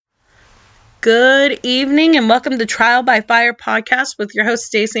Good evening and welcome to Trial by Fire podcast with your host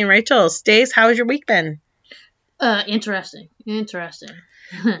Stacy and Rachel. Stace, how has your week been? Interesting.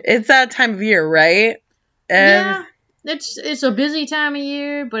 It's that time of year, right? Yeah, it's a busy time of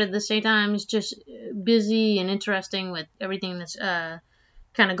year, but at the same time, it's just busy and interesting with everything that's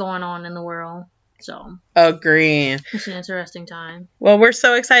kind of going on in the world. So, Agree. it's an interesting time. Well, we're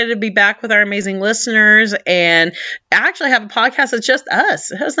so excited to be back with our amazing listeners and actually have a podcast that's just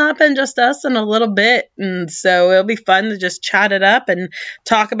us. It has not been just us in a little bit. And so it'll be fun to just chat it up and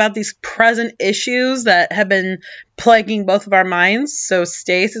talk about these present issues that have been plaguing both of our minds. So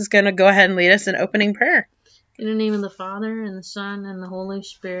Stace is going to go ahead and lead us in opening prayer. In the name of the Father, and the Son, and the Holy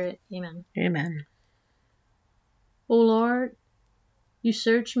Spirit. Amen. Amen. O Lord, you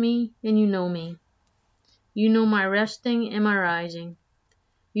search me and you know me. You know my resting and my rising.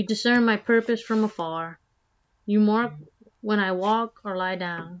 You discern my purpose from afar. You mark when I walk or lie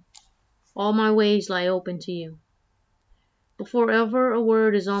down. All my ways lie open to you. Before ever a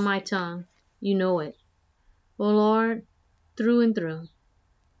word is on my tongue, you know it. O Lord, through and through,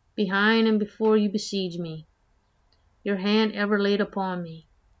 behind and before you besiege me. Your hand ever laid upon me.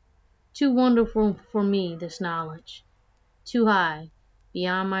 Too wonderful for me this knowledge. Too high,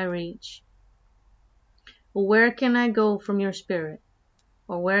 beyond my reach. But where can I go from your spirit?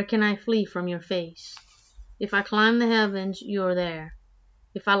 Or where can I flee from your face? If I climb the heavens, you are there.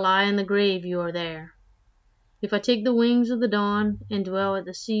 If I lie in the grave, you are there. If I take the wings of the dawn and dwell at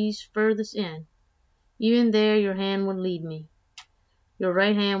the sea's furthest end, even there your hand would lead me. Your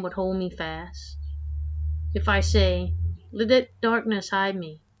right hand would hold me fast. If I say, let darkness hide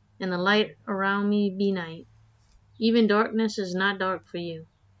me, and the light around me be night, even darkness is not dark for you,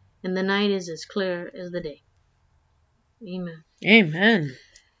 and the night is as clear as the day. Amen. Amen.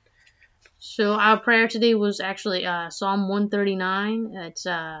 So our prayer today was actually Psalm 139. It's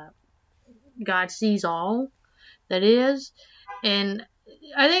God sees all, that is. And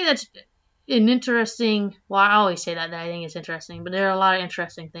I think that's an interesting, well, I always say that I think it's interesting, but there are a lot of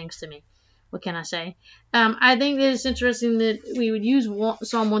interesting things to me. What can I say? I think that it's interesting that we would use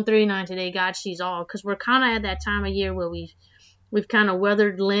Psalm 139 today, God sees all, because we're kind of at that time of year where we've kind of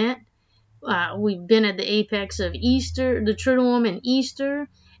weathered Lent. We've been at the apex of Easter, the Triduum and Easter,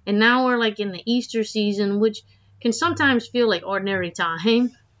 and now we're like in the Easter season, which can sometimes feel like ordinary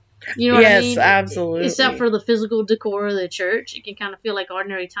time. You know what I mean? Yes, absolutely. Except for the physical decor of the church, it can kind of feel like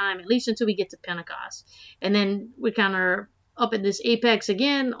ordinary time, at least until we get to Pentecost. And then we kind of up at this apex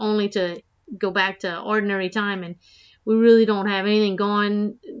again, only to go back to ordinary time, and we really don't have anything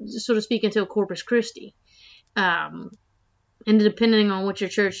going, so to speak, until Corpus Christi. And depending on what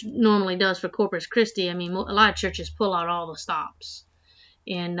your church normally does for Corpus Christi, I mean, a lot of churches pull out all the stops.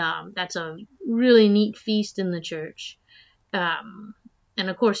 And that's a really neat feast in the church. And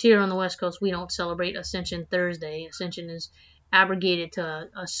of course, here on the West Coast, we don't celebrate Ascension Thursday. Ascension is abrogated to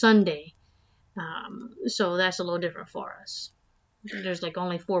a Sunday. So that's a little different for us. There's like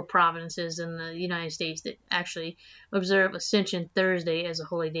only 4 provinces in the United States that actually observe Ascension Thursday as a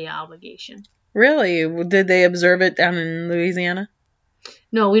holy day obligation. Really? Did they observe it down in Louisiana?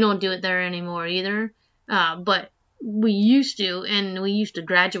 No, we don't do it there anymore either. But we used to, and we used to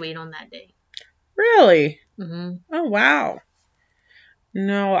graduate on that day. Really? Mm-hmm. Oh, wow.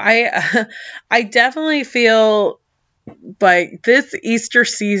 No, I definitely feel like this Easter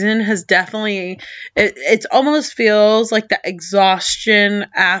season has definitely, it almost feels like the exhaustion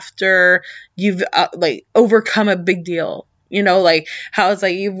after you've like overcome a big deal. You know, like how it's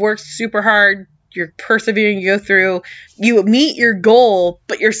like you've worked super hard, you're persevering, you go through, you meet your goal,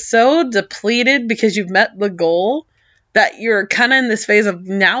 but you're so depleted because you've met the goal that you're kind of in this phase of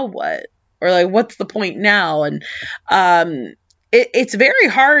now what? Or like, what's the point now? And it's very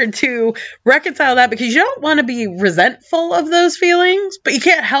hard to reconcile that because you don't want to be resentful of those feelings, but you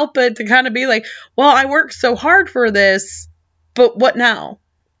can't help it to kind of be like, well, I worked so hard for this, but what now?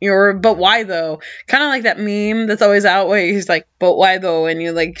 But why though? Kind of like that meme that's always out where he's like, but why though? And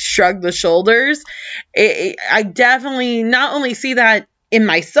you like shrug the shoulders. I definitely not only see that in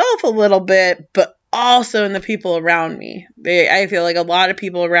myself a little bit, but also in the people around me. I feel like a lot of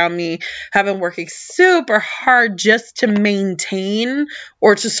people around me have been working super hard just to maintain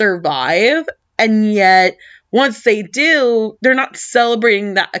or to survive. And yet, once they do, they're not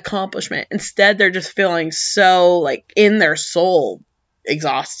celebrating that accomplishment. Instead, they're just feeling so like in their soul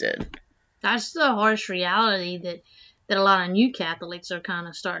exhausted. That's the harsh reality that a lot of new Catholics are kind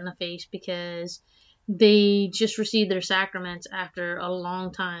of starting to face, because they just received their sacraments after a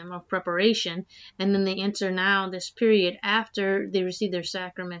long time of preparation, and then they enter now this period after they receive their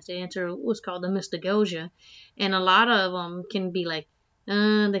sacraments. They enter what's called the mystagogia, and a lot of them can be like,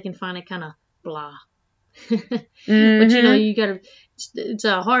 they can find it kind of blah. But Mm-hmm. you gotta. It's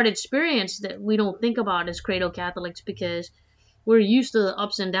a hard experience that we don't think about as cradle Catholics because we're used to the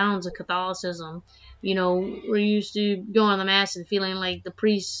ups and downs of Catholicism. We're used to going to the mass and feeling like the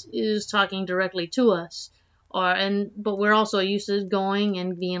priest is talking directly to us, but we're also used to going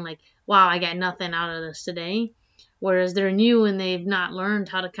and being like, "Wow, I got nothing out of this today." Whereas they're new and they've not learned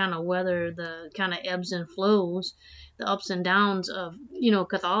how to kind of weather the kind of ebbs and flows, the ups and downs of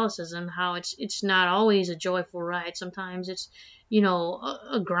Catholicism. How it's not always a joyful ride. Sometimes it's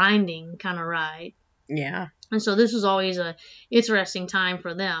a grinding kind of ride. Yeah. And so this was always a interesting time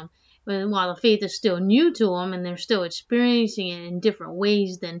for them. And while the faith is still new to them and they're still experiencing it in different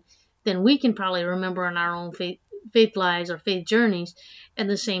ways than we can probably remember in our own faith lives or faith journeys, at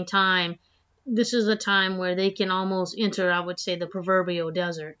the same time, this is a time where they can almost enter, I would say, the proverbial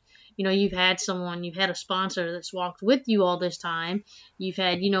desert. You've had a sponsor that's walked with you all this time. You've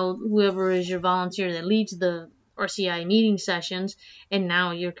had, whoever is your volunteer that leads the RCI meeting sessions, and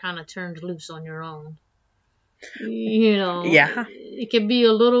now you're kind of turned loose on your own. Yeah. It can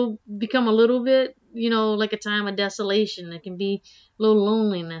become a little bit, like a time of desolation. It can be a little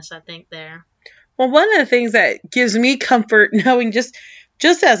loneliness, I think, there. Well, one of the things that gives me comfort knowing just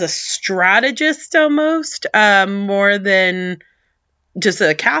as a strategist almost, more than just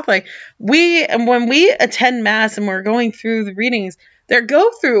a Catholic, when we attend Mass and we're going through the readings, they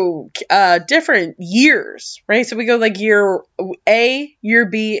go through different years, right? So we go like year A, year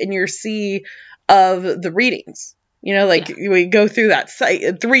B, and year C of the readings. We go through that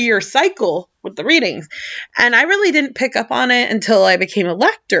 3-year cycle with the readings. And I really didn't pick up on it until I became a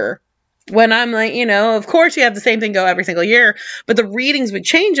lector. When I'm like, of course you have the same thing go every single year, but the readings would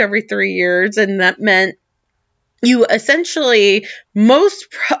change every 3 years. And that meant you essentially, most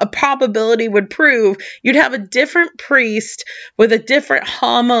probability would prove you'd have a different priest with a different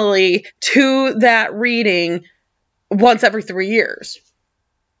homily to that reading once every 3 years.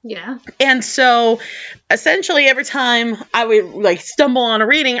 Yeah. And so essentially every time I would stumble on a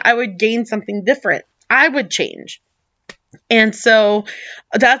reading, I would gain something different. I would change. And so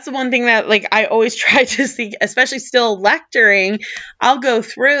that's the one thing that I always try to see, especially still lecturing. I'll go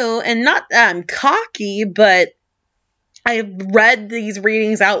through, and not that I'm cocky, but I've read these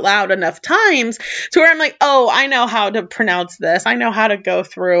readings out loud enough times to where I'm like, oh, I know how to pronounce this. I know how to go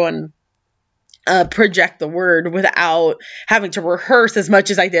through and project the word without having to rehearse as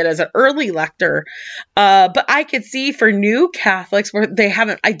much as I did as an early lector. But I could see for new Catholics where they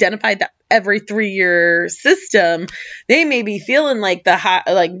haven't identified that every 3-year system, they may be feeling like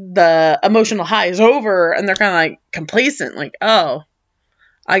the emotional high is over, and they're kind of complacent, oh,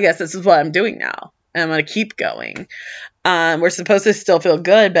 I guess this is what I'm doing now, and I'm going to keep going. We're supposed to still feel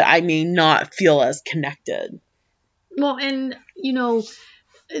good, but I may not feel as connected. Well, and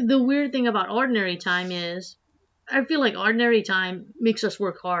the weird thing about ordinary time is I feel like ordinary time makes us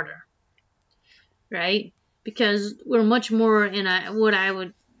work harder, right? Because we're much more in what I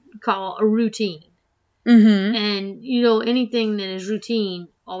would call a routine. Mm-hmm. And, anything that is routine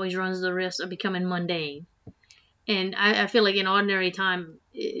always runs the risk of becoming mundane. And I feel like in ordinary time,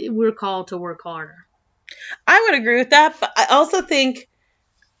 we're called to work harder. I would agree with that, but I also think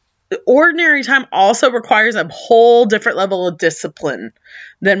ordinary time also requires a whole different level of discipline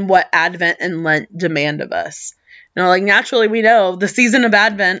than what Advent and Lent demand of us. Naturally we know the season of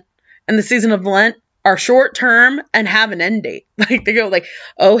Advent and the season of Lent are short term and have an end date. They go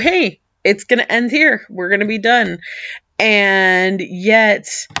oh, hey, it's going to end here. We're going to be done. And yet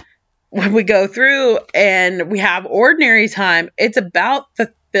when we go through and we have ordinary time, it's about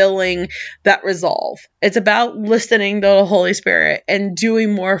fulfilling that resolve. It's about listening to the Holy Spirit and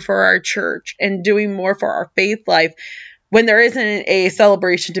doing more for our church and doing more for our faith life when there isn't a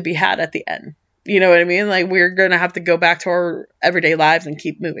celebration to be had at the end. You know what I mean? We're going to have to go back to our everyday lives and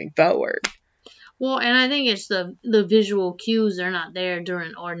keep moving forward. Well, and I think it's the visual cues are not there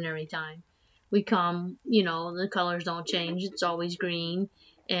during ordinary time. We come, the colors don't change. It's always green.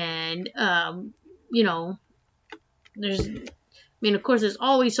 And, of course, there's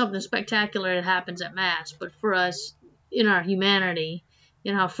always something spectacular that happens at Mass. But for us, in our humanity,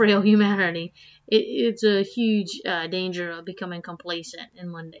 in our frail humanity, it's a huge danger of becoming complacent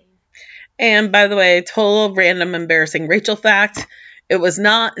and mundane. And by the way, total random embarrassing Rachel fact. It was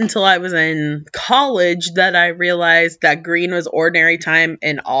not until I was in college that I realized that green was ordinary time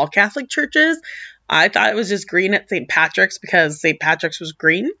in all Catholic churches. I thought it was just green at St. Patrick's because St. Patrick's was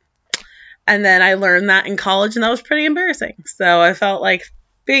green. And then I learned that in college, and that was pretty embarrassing. So I felt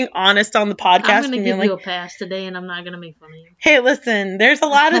being honest on the podcast. I'm gonna and give being you like, a pass today, and I'm not gonna make fun of you. hey, listen, there's a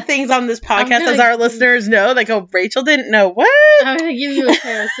lot of things on this I'm podcast, gonna as our give- listeners know, that go, Rachel didn't know what? I'm gonna give you a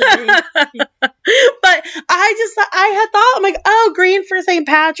pass today. But I had thought, I'm like, oh, green for St.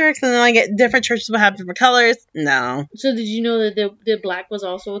 Patrick's, and then like different churches will have different colors. No. So did you know that the black was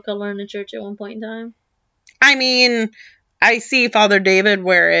also a color in the church at one point in time? I mean, I see Father David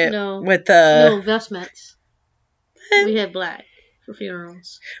wear it No. with the... No, vestments. We had black for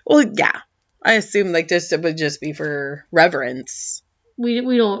funerals. Well, yeah. I assume like this it would just be for reverence. We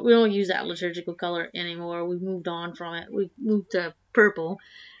don't use that liturgical color anymore. We've moved on from it. We've moved to purple.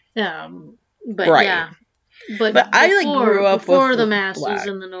 But Right. yeah. But I like grew up before with the masses black.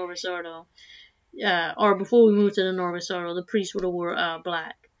 and the Novus Ordo, or before we moved to the Novus Ordo, the priest would have wore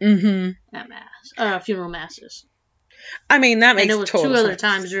black Mm-hmm. at mass, funeral masses. I mean, that makes And there was total two other sense.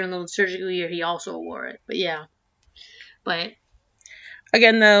 times during the liturgical year he also wore it. But yeah. But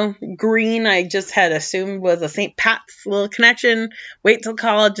Again, though, green I just had assumed was a St. Pat's little connection. Wait till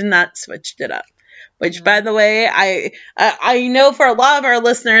college, and that switched it up. Which, by the way, I know for a lot of our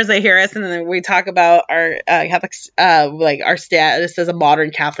listeners, they hear us and then we talk about our Catholic, like our status as a modern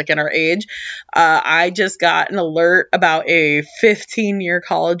Catholic in our age. I just got an alert about a 15-year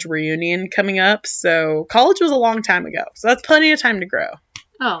college reunion coming up. So college was a long time ago. So that's plenty of time to grow.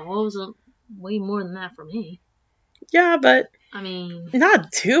 oh, well, it was way more than that for me. Yeah, but I mean,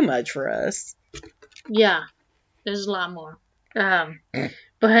 not too much for us. yeah, there's a lot more.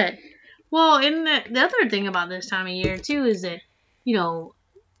 But, well, and the other thing about this time of year, too, is that, you know,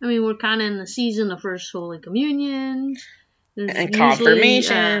 I mean, we're kind of in the season of First Holy Communion. There's And usually,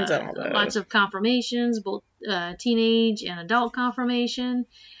 confirmations and all that. lots of confirmations, both teenage and adult confirmation.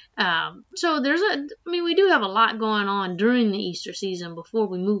 So we do have a lot going on during the Easter season before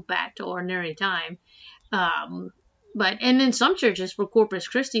we move back to ordinary time. And in some churches for Corpus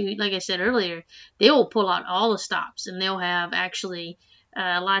Christi, like I said earlier, they will pull out all the stops and they'll have actually,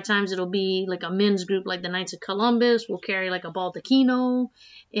 a lot of times it'll be like a men's group, like the Knights of Columbus will carry like a baldacchino,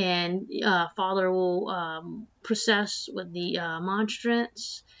 and Father will process with the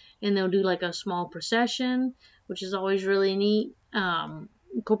monstrance, and they'll do like a small procession, which is always really neat.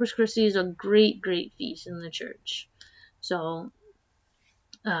 Corpus Christi is a great feast in the church. So,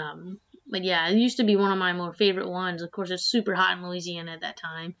 but yeah, it used to be one of my more favorite ones. Of course, it's super hot in Louisiana at that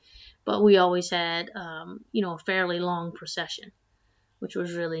time, but we always had, a fairly long procession, which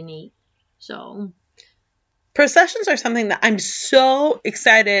was really neat. So, Processions are something that I'm so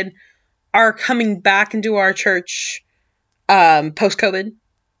excited are coming back into our church post-COVID.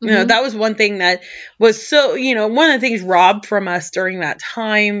 You know, that was one thing that was so, one of the things robbed from us during that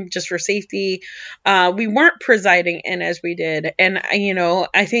time, just for safety. We weren't presiding in as we did. And,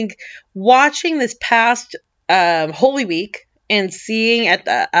 I think watching this past Holy Week and seeing at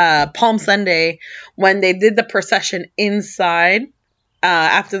the Palm Sunday when they did the procession inside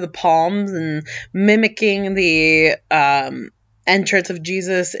after the palms and mimicking the entrance of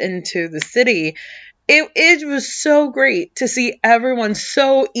Jesus into the city, it was so great to see everyone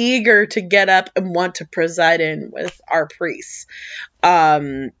so eager to get up and want to preside in with our priests.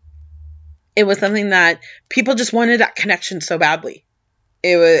 It was something that people just wanted that connection so badly.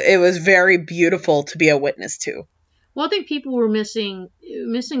 It was very beautiful to be a witness to. Well, I think people were missing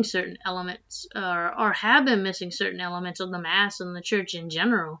certain elements, or have been missing certain elements of the Mass and the church in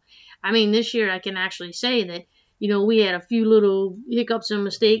general. I mean, this year I can actually say that, we had a few little hiccups and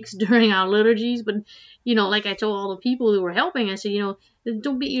mistakes during our liturgies, but, like I told all the people who were helping, I said,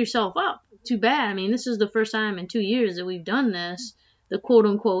 don't beat yourself up. Too bad. I mean, this is the first time in 2 years that we've done this the quote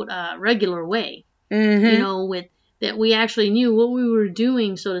unquote regular way. Mm-hmm. With that we actually knew what we were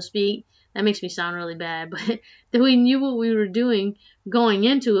doing, so to speak. That makes me sound really bad, but that we knew what we were doing going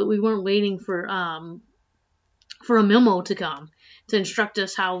into it. We weren't waiting for a memo to come to instruct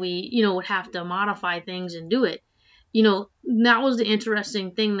us how we, would have to modify things and do it. That was the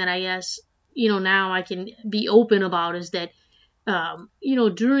interesting thing that I guess, now I can be open about, is that,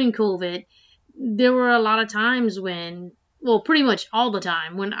 during COVID, there were a lot of times when, well, pretty much all the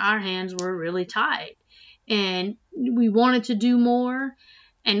time, when our hands were really tied and we wanted to do more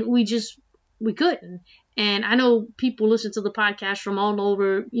and we couldn't. And I know people listen to the podcast from all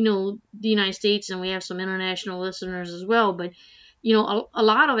over, the United States, and we have some international listeners as well. But, a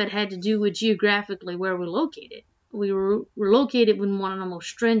lot of it had to do with geographically where we're located. We're located in one of the most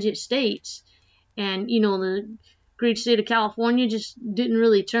stringent states. And, the great state of California just didn't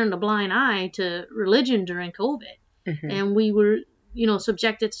really turn a blind eye to religion during COVID. Mm-hmm. And we were,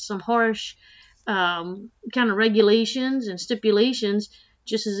 subjected to some harsh kind of regulations and stipulations,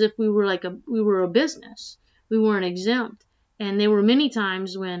 just as if we were a business. We weren't exempt. And there were many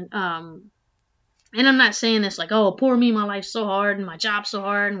times when, and I'm not saying this like, oh, poor me, my life's so hard and my job's so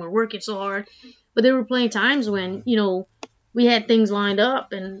hard and we're working so hard. But there were plenty of times when, we had things lined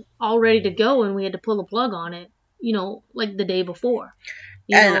up and all ready to go and we had to pull the plug on it, like the day before.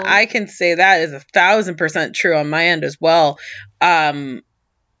 And I can say that is 1,000% true on my end as well.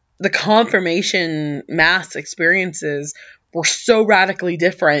 The confirmation mass experiences were so radically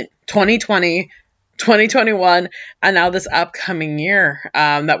different. 2020, 2021, and now this upcoming year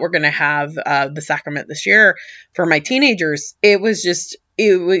that we're going to have the sacrament this year for my teenagers. It was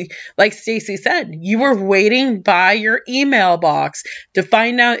like Stacy said, you were waiting by your email box to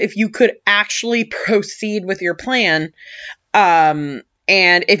find out if you could actually proceed with your plan.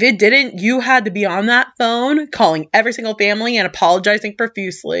 And if it didn't, you had to be on that phone calling every single family and apologizing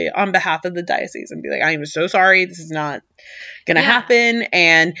profusely on behalf of the diocese and be like, I am so sorry. This is not going to happen.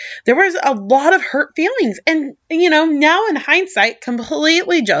 And there was a lot of hurt feelings. And, now in hindsight,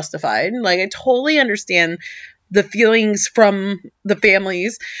 completely justified. Like, I totally understand the feelings from the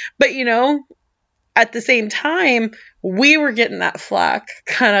families. But, at the same time, we were getting that flack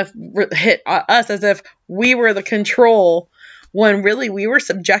kind of hit us as if we were the control, when really we were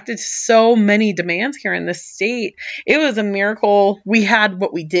subjected to so many demands here in the state. It was a miracle we had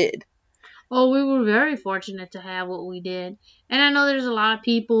what we did. Oh, we were very fortunate to have what we did. And I know there's a lot of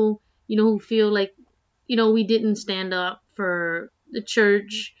people, who feel like, we didn't stand up for the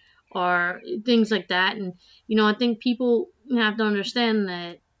church or things like that. And, I think people have to understand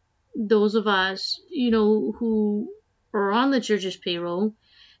that those of us, who are on the church's payroll,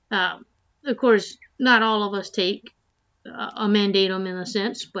 of course, not all of us take a mandatum in a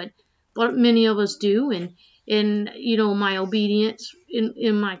sense, but many of us do. And my obedience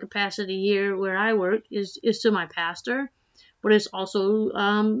in my capacity here where I work is to my pastor, but it's also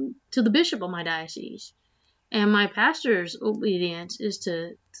to the bishop of my diocese. And my pastor's obedience is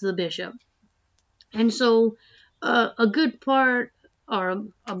to the bishop. And so a good part or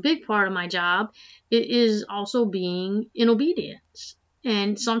a big part of my job is also being in obedience.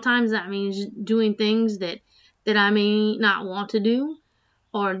 And sometimes that means doing things that I may not want to do,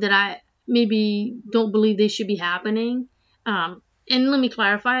 or that I maybe don't believe they should be happening. And let me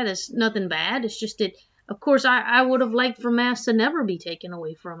clarify, that's nothing bad. It's just that, of course, I would have liked for Mass to never be taken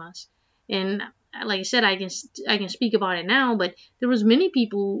away from us. And like I said, I can speak about it now, but there was many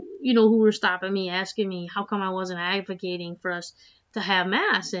people, who were stopping me, asking me how come I wasn't advocating for us to have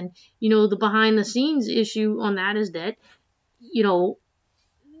Mass. And, the behind the scenes issue on that is that,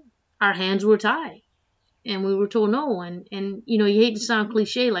 our hands were tied. And we were told no. And you hate to sound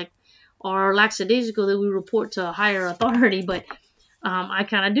cliche, like, or lackadaisical that we report to a higher authority, but I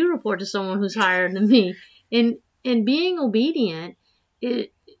kind of do report to someone who's higher than me. And being obedient,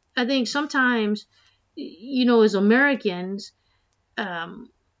 I think sometimes, as Americans,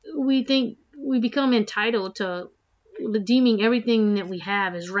 we think we become entitled to deeming everything that we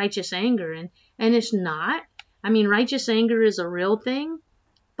have as righteous anger. And it's not. I mean, righteous anger is a real thing.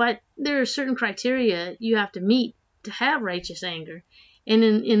 But there are certain criteria you have to meet to have righteous anger. And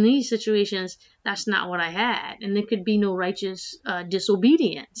in these situations, that's not what I had. And there could be no righteous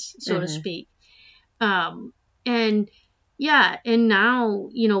disobedience, so to speak. And now,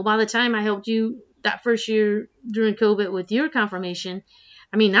 by the time I helped you that first year during COVID with your confirmation,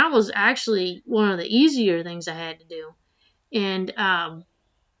 I mean, that was actually one of the easier things I had to do. And,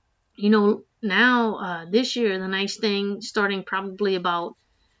 now this year, the nice thing, starting probably about,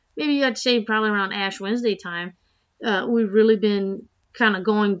 maybe I'd say probably around Ash Wednesday time, we've really been kind of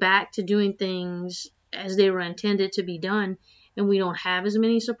going back to doing things as they were intended to be done, and we don't have as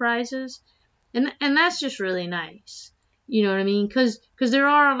many surprises. And that's just really nice. You know what I mean? Because there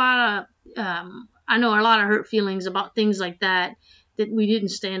are a lot of, I know a lot of hurt feelings about things like that we didn't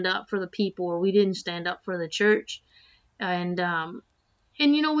stand up for the people, or we didn't stand up for the church. And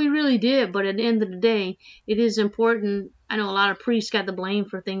we really did. But at the end of the day, it is important. I know a lot of priests got the blame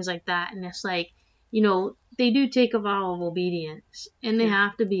for things like that. And it's like, they do take a vow of obedience, and they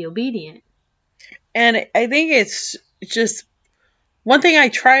have to be obedient. And I think it's just one thing I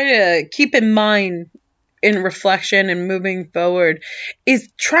try to keep in mind in reflection and moving forward is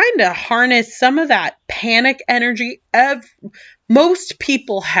trying to harness some of that panic energy most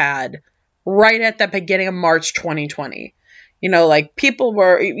people had right at the beginning of March 2020. People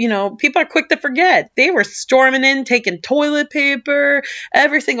are quick to forget. They were storming in, taking toilet paper,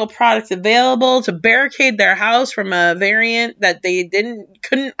 every single product available to barricade their house from a variant that they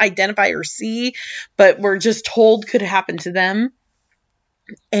couldn't identify or see, but were just told could happen to them.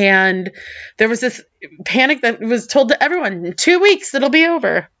 And there was this panic that was told to everyone, in 2 weeks, it'll be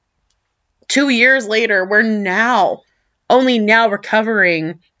over. 2 years later, we're now only now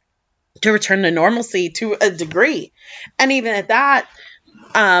recovering to return to normalcy to a degree. And even at that,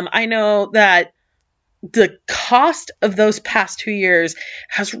 I know that the cost of those past 2 years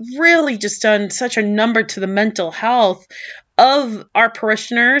has really just done such a number to the mental health of our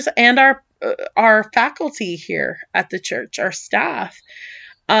parishioners and our faculty here at the church, our staff.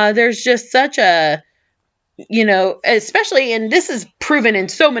 There's just such a, especially, and this is proven in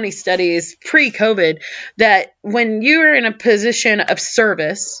so many studies pre-COVID, that when you're in a position of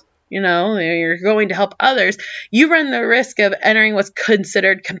service, you're going to help others, you run the risk of entering what's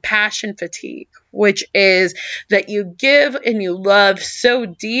considered compassion fatigue, which is that you give and you love so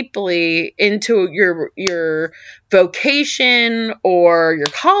deeply into your vocation or your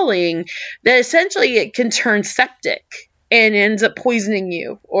calling that essentially it can turn septic and ends up poisoning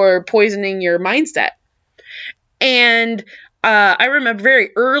you or poisoning your mindset. And I remember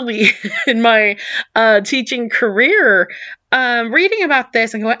very early in my teaching career reading about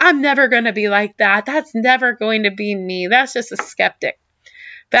this and going, I'm never going to be like that. That's never going to be me. That's just a skeptic.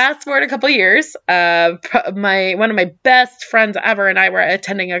 Fast forward a couple years, one of my best friends ever and I were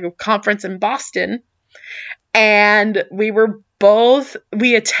attending a conference in Boston, and we were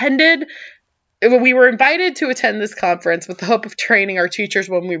invited to attend this conference with the hope of training our teachers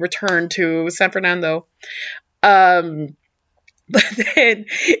when we returned to San Fernando. But then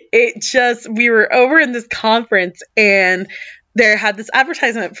we were over in this conference and they had this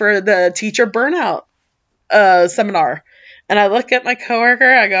advertisement for the teacher burnout seminar. And I look at my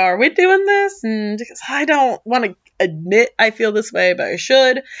coworker, I go, are we doing this? And because I don't want to admit I feel this way, but I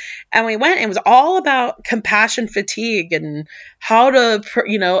should. And we went, and it was all about compassion fatigue and how to,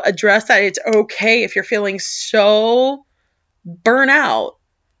 address that. It's okay if you're feeling so burnout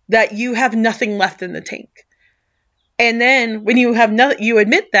that you have nothing left in the tank. And then when you have nothing, you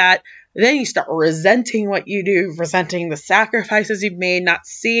admit that, then you start resenting what you do, resenting the sacrifices you've made, not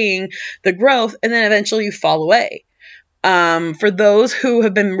seeing the growth, and then eventually you fall away. For those who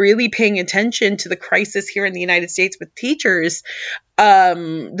have been really paying attention to the crisis here in the United States with teachers,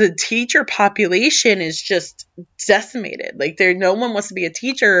 the teacher population is just decimated. Like no one wants to be a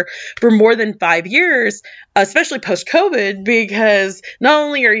teacher for more than 5 years, especially post-COVID, because not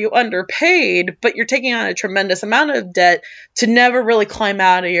only are you underpaid, but you're taking on a tremendous amount of debt to never really climb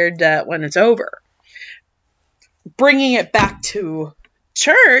out of your debt when it's over. Bringing it back to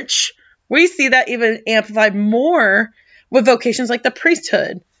church, we see that even amplified more with vocations like the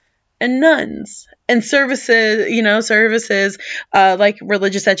priesthood and nuns and services like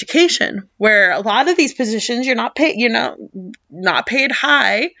religious education, where a lot of these positions you're not paid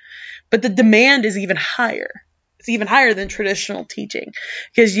high, but the demand is even higher. It's even higher than traditional teaching,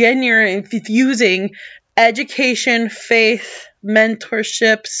 because then you're infusing education, faith,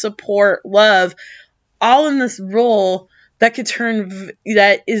 mentorship, support, love, all in this role that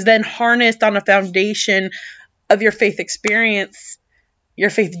is then harnessed on a foundation of your faith experience, your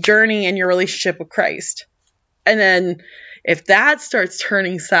faith journey, and your relationship with Christ. And then if that starts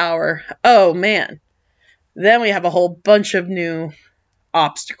turning sour, oh man, then we have a whole bunch of new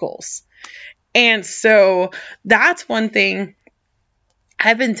obstacles. And so that's one thing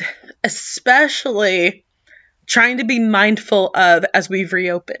I've been especially trying to be mindful of as we've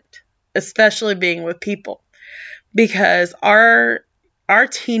reopened, especially being with people, because our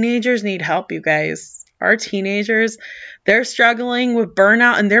teenagers need help, you guys. Our teenagers, they're struggling with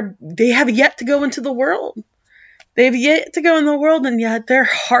burnout, and they have yet to go into the world. They've yet to go in the world, and yet their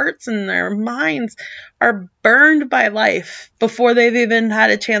hearts and their minds are burned by life before they've even had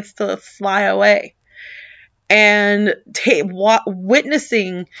a chance to fly away. And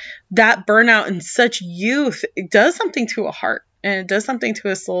witnessing that burnout in such youth, it does something to a heart, and it does something to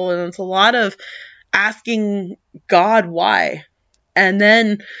a soul, and it's a lot of asking God why. And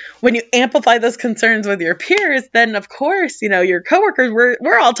then when you amplify those concerns with your peers, then of course, your coworkers,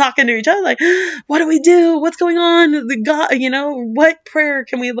 we're all talking to each other like, what do we do? What's going on? God, what prayer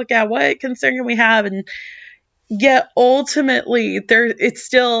can we look at? What concern can we have? And yet ultimately it's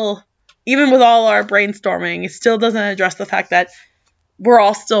still, even with all our brainstorming, it still doesn't address the fact that we're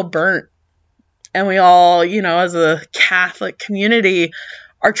all still burnt. And we all, as a Catholic community,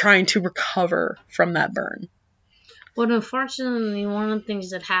 are trying to recover from that burn. But unfortunately, one of the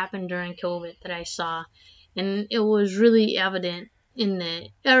things that happened during COVID that I saw, and it was really evident in the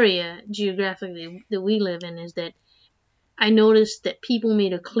area geographically that we live in, is that I noticed that people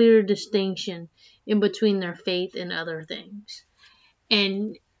made a clear distinction in between their faith and other things.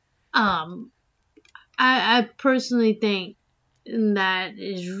 And I personally think that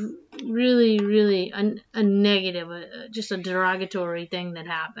is really, really a negative, just a derogatory thing that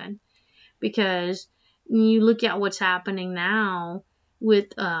happened. Because You look at what's happening now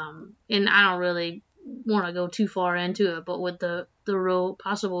with, and I don't really want to go too far into it, but with the Roe,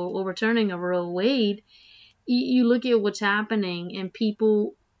 possible overturning of Roe Wade, you look at what's happening, and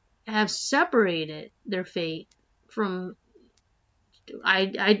people have separated their faith from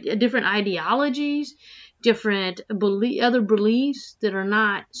different ideologies, different other beliefs that are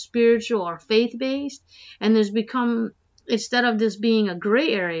not spiritual or faith based, and there's become, instead of this being a gray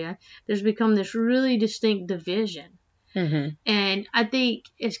area, there's become this really distinct division. Mm-hmm. And I think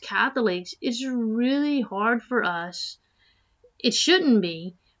as Catholics, it's really hard for us. It shouldn't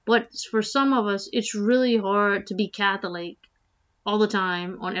be, but for some of us, it's really hard to be Catholic all the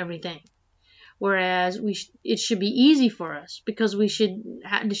time on everything. Whereas it should be easy for us, because we shouldn't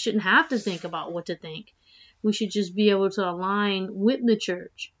have to think about what to think. We should just be able to align with the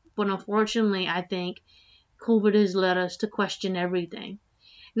church. But unfortunately, I think COVID has led us to question everything.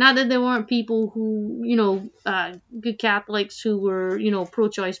 Not that there weren't people who, good Catholics who were,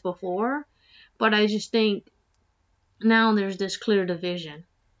 pro-choice before, but I just think now there's this clear division.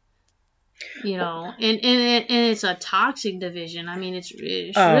 And it's a toxic division. I mean, it's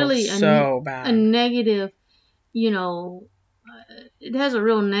really bad. A negative, it has a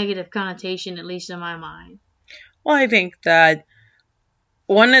real negative connotation, at least in my mind. Well, I think that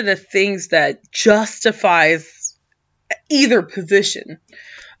one of the things that justifies either position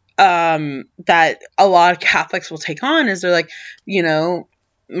that a lot of Catholics will take on is they're like,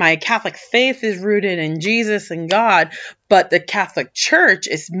 my Catholic faith is rooted in Jesus and God, but the Catholic Church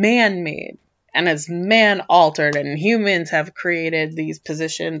is man-made and it's man-altered, and humans have created these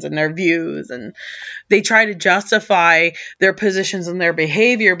positions and their views, and they try to justify their positions and their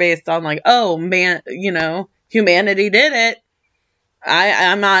behavior based on like, oh man, humanity did it.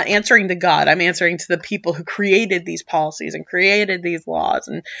 I'm not answering to God. I'm answering to the people who created these policies and created these laws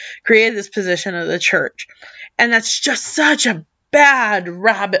and created this position of the church. And that's just such a bad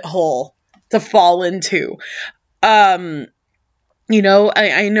rabbit hole to fall into. I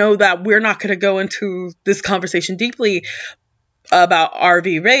know that we're not going to go into this conversation deeply about Roe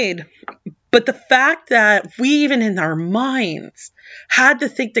v. Wade, but the fact that we even in our minds had to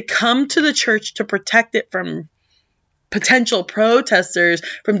think to come to the church to protect it from potential protesters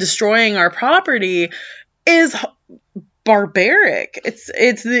from destroying our property is barbaric.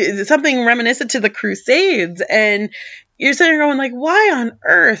 It's something reminiscent to the Crusades, and you're sitting there going like, why on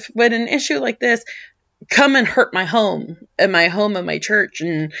earth would an issue like this come and hurt my home and my church?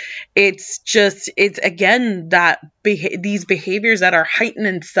 And it's again that these behaviors that are heightened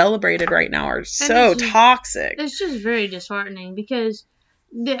and celebrated right now are so toxic. It's just very disheartening, because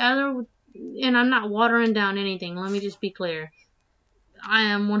and I'm not watering down anything, let me just be clear. I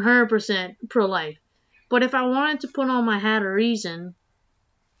am 100% pro-life. But if I wanted to put on my hat of reason,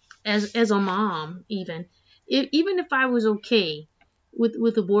 as a mom, even if I was okay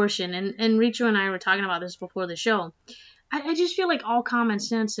with abortion, and Richo and I were talking about this before the show, I just feel like all common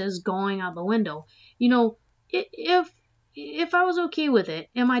sense is going out the window. If I was okay with it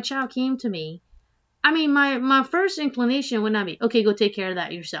and my child came to me, I mean, my first inclination would not be, okay, go take care of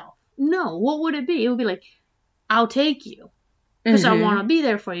that yourself. No, what would it be? It would be like, I'll take you because I want to be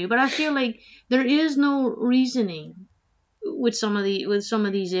there for you. But I feel like there is no reasoning with some of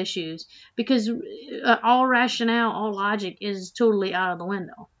these issues, because all rationale, all logic is totally out of the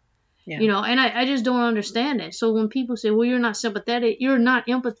window. Yeah. And I just don't understand it. So when people say, well, you're not empathetic,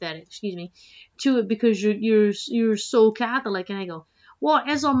 to it because you're so Catholic, and I go, well,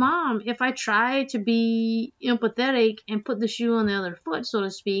 as a mom, if I try to be empathetic and put the shoe on the other foot, so to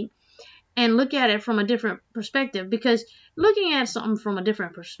speak, and look at it from a different perspective, because looking at something from a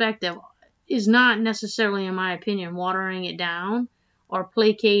different perspective is not necessarily, in my opinion, watering it down or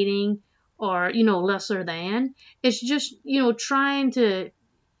placating or, lesser than. It's just, trying to,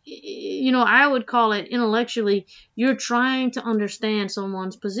 I would call it intellectually, you're trying to understand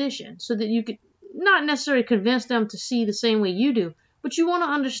someone's position so that you could not necessarily convince them to see the same way you do, but you want to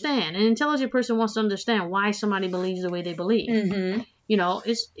understand. An intelligent person wants to understand why somebody believes the way they believe. Mm-hmm.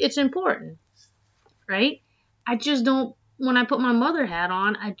 It's important, right? I just don't, when I put my mother hat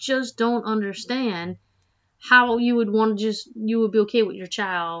on, I just don't understand how you would be okay with your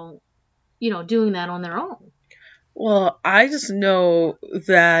child, doing that on their own. Well, I just know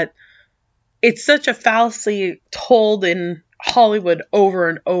that it's such a fallacy told in Hollywood over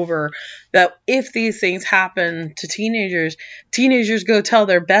and over that if these things happen to teenagers go tell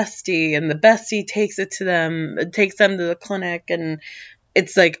their bestie, and the bestie takes them to the clinic, and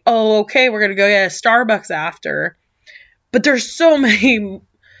it's like, oh, okay, we're gonna go get a Starbucks after. But there's so many,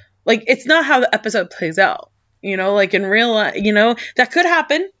 like, it's not how the episode plays out, like in real life, that could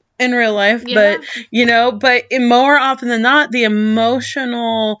happen, in real life, Yeah. but more often than not, the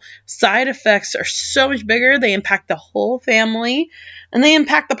emotional side effects are so much bigger. They impact the whole family, and they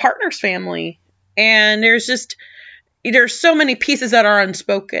impact the partner's family. And there's so many pieces that are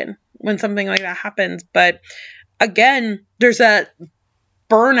unspoken when something like that happens. But again, there's that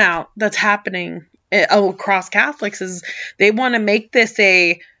burnout that's happening across Catholics, is they want to make this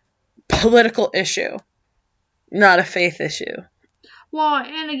a political issue, not a faith issue. Well,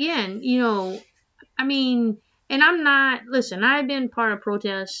 and again, I mean, and listen, I've been part of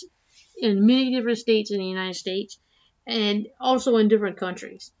protests in many different states in the United States and also in different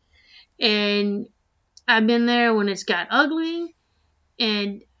countries. And I've been there when it's got ugly,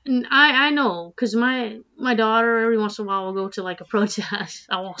 and I know, because my daughter every once in a while will go to like a protest.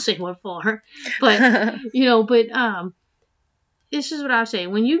 I won't say what for, but this is what I say.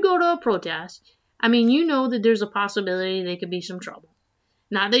 When you go to a protest, I mean, you know that there's a possibility there could be some trouble.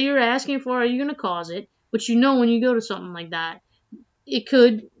 Not that you're asking for, are you going to cause it, but when you go to something like that, there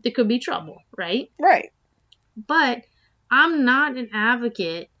could be trouble, right? Right. But I'm not an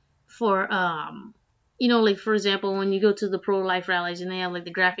advocate for, like, for example, when you go to the pro-life rallies and they have like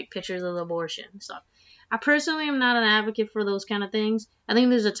the graphic pictures of the abortion and stuff. I personally am not an advocate for those kind of things. I think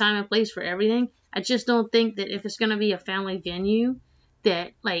there's a time and place for everything. I just don't think that if it's going to be a family venue,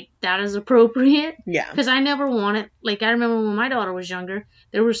 that is appropriate. Yeah. Because I never wanted, I remember when my daughter was younger,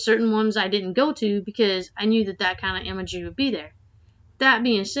 there were certain ones I didn't go to because I knew that kind of imagery would be there. That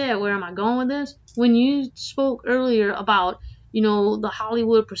being said, where am I going with this? When you spoke earlier about, the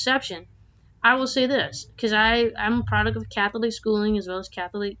Hollywood perception, I will say this, because I'm a product of Catholic schooling as well as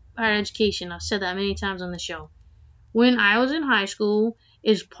Catholic higher education. I've said that many times on the show. When I was in high school,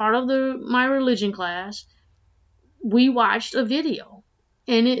 as part of my religion class, we watched a video,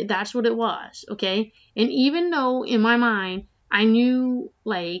 and that's what it was, okay? And even though in my mind I knew,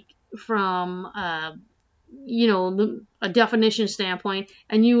 from a definition standpoint,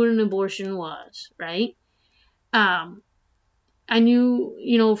 I knew what an abortion was, right? I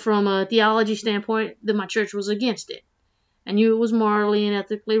knew, from a theology standpoint that my church was against it. I knew it was morally and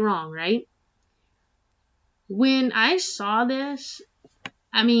ethically wrong, right? When I saw this,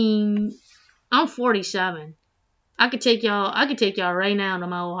 I mean, I'm 47. I could take y'all right now to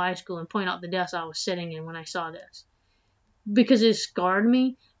my old high school and point out the desk I was sitting in when I saw this. Because it scarred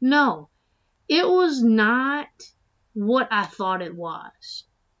me? No. It was not what I thought it was.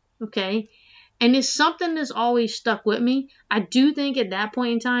 Okay? And it's something that's always stuck with me. I do think at that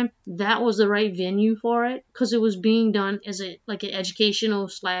point in time, that was the right venue for it, because it was being done as an educational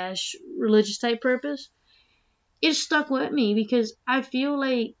 / religious type purpose. It stuck with me because I feel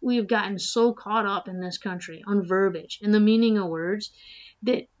like we've gotten so caught up in this country on verbiage and the meaning of words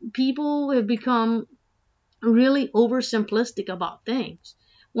that people have become really oversimplistic about things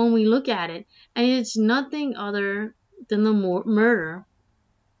when we look at it. And it's nothing other than the murder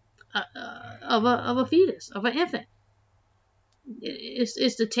of a fetus, of an infant.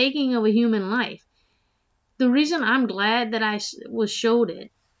 It's the taking of a human life. The reason I'm glad that I was showed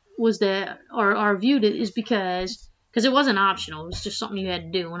it was that, or viewed it, is because it wasn't optional. It was just something you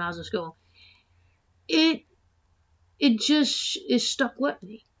had to do when I was in school. It just is stuck with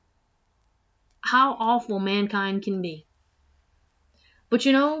me. How awful mankind can be. But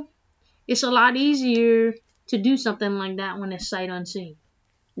it's a lot easier to do something like that when it's sight unseen.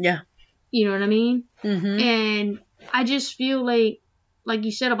 Yeah. You know what I mean? Mm-hmm. And I just feel like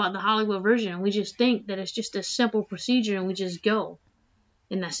you said about the Hollywood version, we just think that it's just a simple procedure and we just go.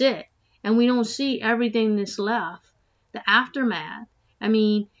 And that's it. And we don't see everything that's left. The aftermath. I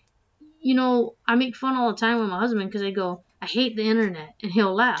mean, I make fun all the time with my husband because I go, I hate the internet. And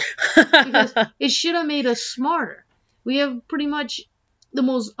he'll laugh. Because it should have made us smarter. We have pretty much the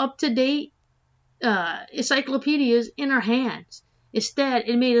most up-to-date encyclopedias in our hands. Instead,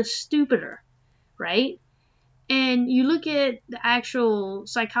 it made us stupider, right? And you look at the actual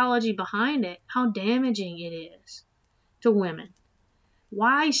psychology behind it, how damaging it is to women.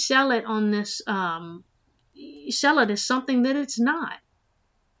 Why sell it on this, sell it as something that it's not?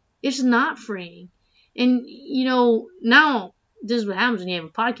 It's not freeing. And, now, this is what happens when you have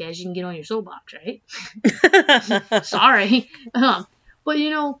a podcast. You can get on your soapbox, right? Sorry. But,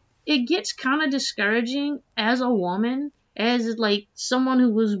 it gets kind of discouraging as a woman, as, someone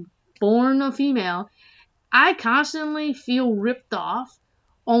who was born a female. I constantly feel ripped off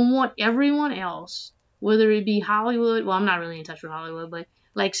on what everyone else, whether it be Hollywood, well, I'm not really in touch with Hollywood, but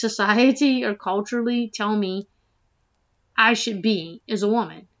society or culturally tell me I should be as a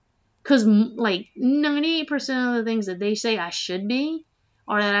woman. Because 98% of the things that they say I should be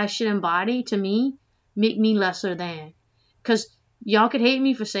or that I should embody, to me, make me lesser than. Because Y'all could hate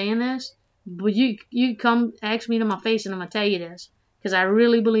me for saying this, but you come ask me to my face and I'm going to tell you this, because I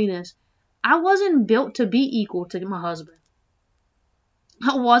really believe this. I wasn't built to be equal to my husband.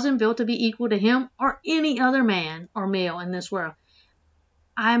 I wasn't built to be equal to him or any other man or male in this world.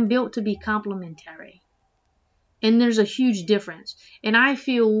 I'm built to be complementary. And there's a huge difference. And I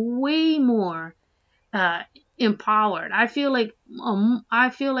feel way more empowered. I feel like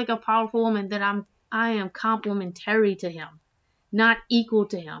a powerful woman that I am complementary to him, not equal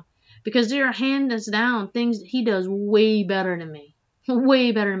to him. Because there are hands down things that he does way better than me.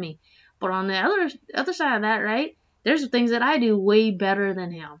 Way better than me. But on the other side of that, right? There's things that I do way better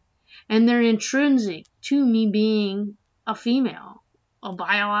than him. And they're intrinsic to me being a female, a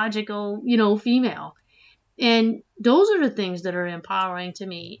biological, female. And those are the things that are empowering to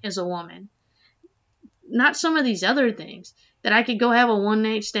me as a woman. Not some of these other things that I could go have a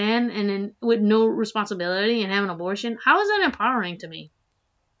one-night stand and then with no responsibility and have an abortion. How is that empowering to me?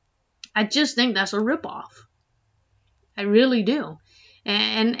 I just think that's a ripoff. I really do.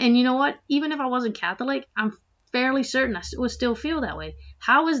 And you know what? Even if I wasn't Catholic, I'm fairly certain I would still feel that way.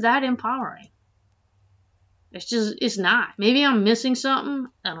 How is that empowering? It's not. Maybe I'm missing something.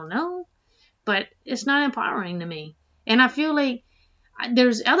 I don't know. But it's not empowering to me. And I feel like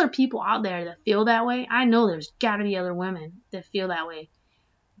there's other people out there that feel that way. I know there's got to be other women that feel that way.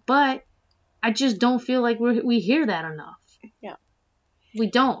 But I just don't feel like we hear that enough. Yeah. We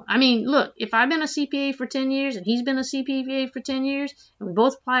don't. I mean, look, if I've been a CPA for 10 years and he's been a CPA for 10 years and we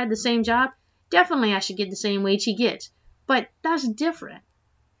both applied the same job, definitely I should get the same wage he gets. But that's different.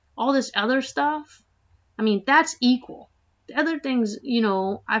 All this other stuff, I mean, that's equal. The other things,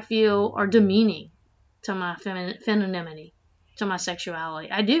 I feel are demeaning to my femininity, to my sexuality.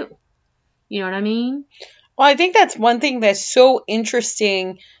 I do. You know what I mean? Well, I think that's one thing that's so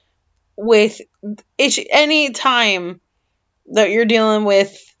interesting with any time that you're dealing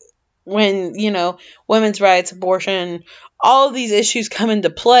with when, women's rights, abortion, all of these issues come into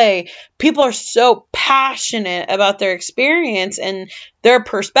play. People are so passionate about their experience and their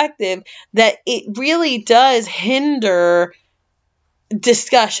perspective that it really does hinder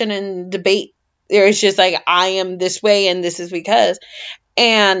discussion and debate. It's just like, I am this way and this is because.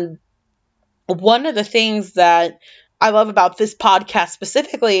 And one of the things that I love about this podcast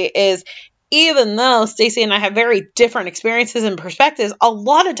specifically is, even though Stacey and I have very different experiences and perspectives, a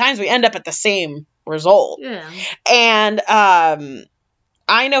lot of times we end up at the same result. Yeah. And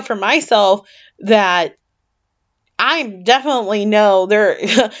I know for myself that I definitely know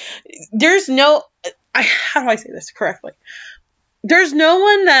there's no, how do I say this correctly? There's no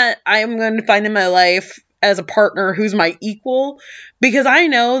one that I'm going to find in my life as a partner who's my equal, because I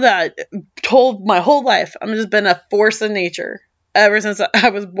know that told my whole life I've just been a force of nature. Ever since I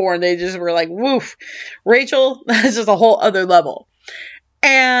was born, they just were like, woof, Rachel, that's just a whole other level.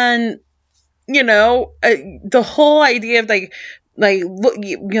 And, the whole idea of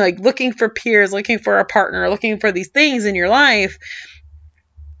looking for peers, looking for a partner, looking for these things in your life,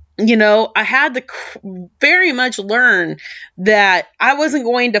 I had to very much learn that I wasn't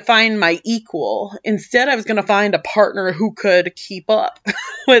going to find my equal. Instead, I was going to find a partner who could keep up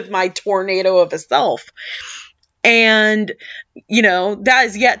with my tornado of a self. And, that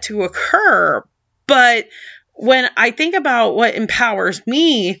is yet to occur. But when I think about what empowers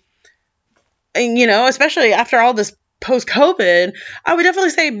me, and, especially after all this post-COVID, I would definitely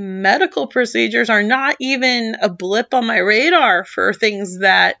say medical procedures are not even a blip on my radar for things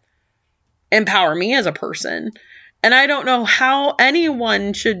that empower me as a person. And I don't know how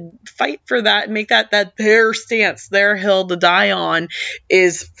anyone should fight for that and make that their stance, their hill to die on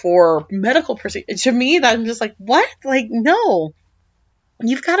is for medical procedures. To me, I'm just like, what? Like, no.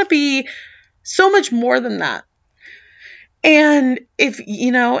 You've got to be so much more than that. And if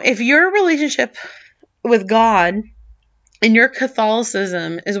your relationship with God and your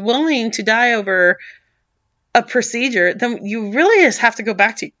Catholicism is willing to die over a procedure, then you really just have to go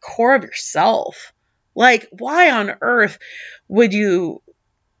back to the core of yourself. Like, why on earth would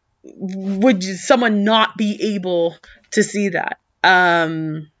someone not be able to see that?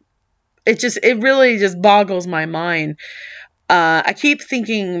 It really just boggles my mind. I keep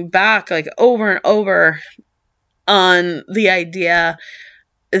thinking back like over and over on the idea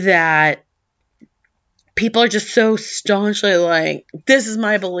that people are just so staunchly like, this is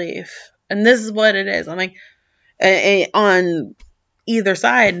my belief and this is what it is. I'm like, on either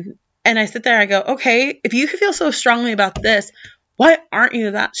side. And I sit there and I go, okay, if you feel so strongly about this, why aren't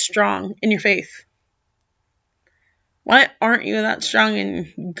you that strong in your faith? Why aren't you that strong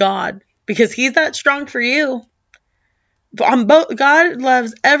in God? Because he's that strong for you. God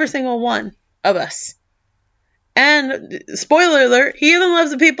loves every single one of us. And spoiler alert, he even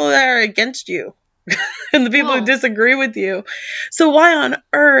loves the people that are against you and the people who Well, disagree with you. So why on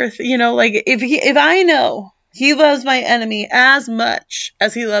earth, like if I know he loves my enemy as much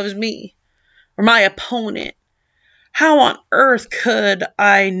as he loves me or my opponent, how on earth could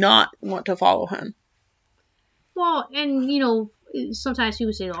I not want to follow him? well, and sometimes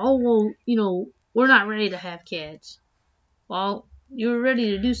people say, "Oh, well, we're not ready to have kids." Well, you're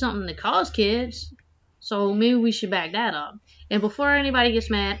ready to do something to cause kids, so maybe we should back that up. And before anybody gets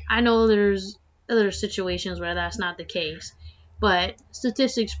mad, I know there's other situations where that's not the case, but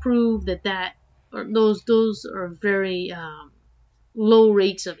statistics prove that or those are very low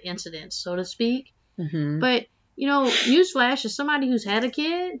rates of incidents, so to speak. Mm-hmm. But newsflash, as somebody who's had a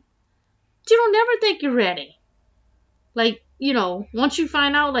kid, you don't never think you're ready. Like, once you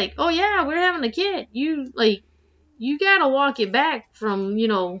find out, like, oh yeah, we're having a kid, you gotta walk it back from,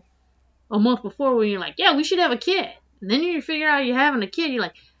 a month before when you're like, yeah, we should have a kid. And then you figure out you're having a kid, you're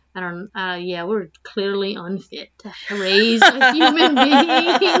like, yeah, we're clearly unfit to raise a human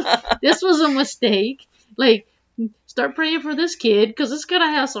being. This was a mistake. Like, start praying for this kid because it's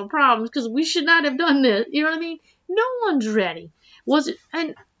gonna have some problems because we should not have done this. You know what I mean? No one's ready. Was it?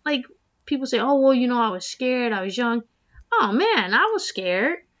 And like people say, oh well, I was scared. I was young. Oh man, I was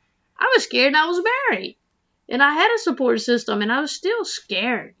scared. I was scared and I was married. And I had a support system and I was still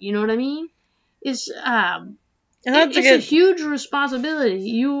scared. You know what I mean? It's a huge responsibility.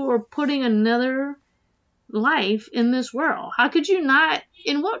 You are putting another life in this world. How could you not?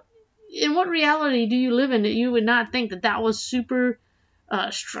 In what reality do you live in that you would not think that was super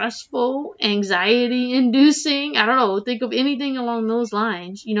stressful, anxiety inducing? I don't know. Think of anything along those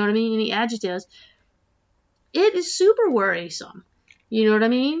lines. You know what I mean? Any adjectives. It is super worrisome. You know what I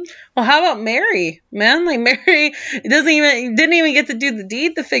mean? Well, how about Mary, man? Like Mary didn't even get to do the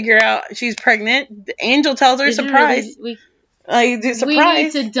deed to figure out she's pregnant. The angel tells her, surprise. Surprise. We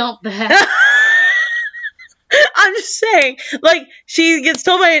need to dump that. I'm just saying, like, she gets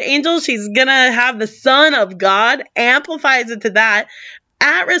told by an angel she's gonna have the Son of God, amplifies it to that,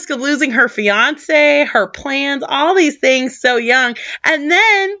 at risk of losing her fiance, her plans, all these things so young. And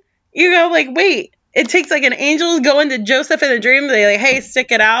then you go like, wait, it takes like an angel going to Joseph in a dream. They're like, hey,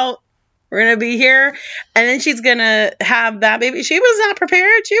 stick it out. We're going to be here. And then she's going to have that baby. She was not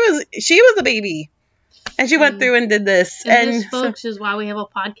prepared. She was the baby. And she went through and did this. And this, folks, is why we have a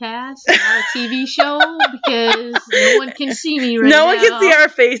podcast, not a TV show, because no one can see me right now. No one can see our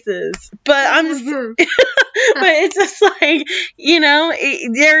faces. But I'm just, but it's just like,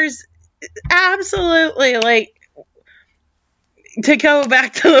 there's absolutely like, to go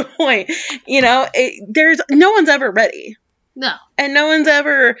back to the point, there's no one's ever ready. No. And no one's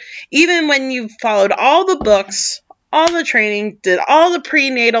ever, even when you've followed all the books, all the training, did all the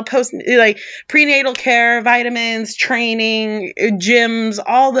prenatal care, vitamins, training, gyms,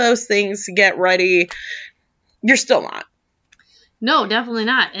 all those things to get ready, you're still not. No, definitely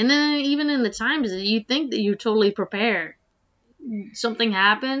not. And then even in the times that you think that you're totally prepared, something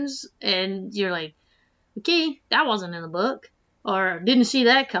happens and you're like, okay, that wasn't in the book. Or didn't see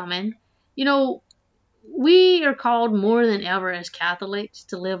that coming. We are called more than ever as Catholics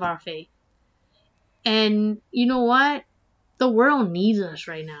to live our faith. And you know what? The world needs us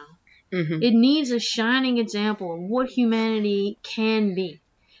right now. Mm-hmm. It needs a shining example of what humanity can be.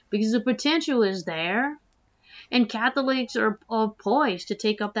 Because the potential is there. And Catholics are poised to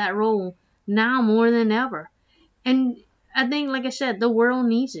take up that role now more than ever. And I think, like I said, the world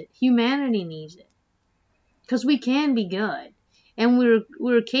needs it. Humanity needs it. Because we can be good. And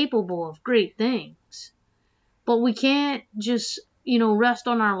we're capable of great things. But we can't just, rest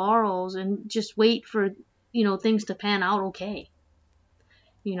on our laurels and just wait for, things to pan out okay.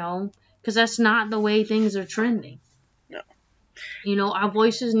 Because that's not the way things are trending. No. Our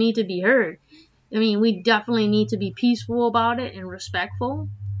voices need to be heard. I mean, we definitely need to be peaceful about it and respectful.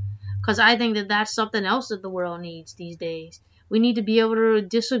 Because I think that that's something else that the world needs these days. We need to be able to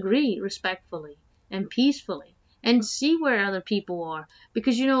disagree respectfully and peacefully. And see where other people are.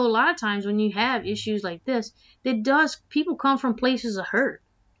 Because, a lot of times when you have issues like this, people come from places of hurt.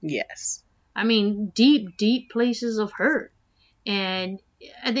 Yes. I mean, deep, deep places of hurt. And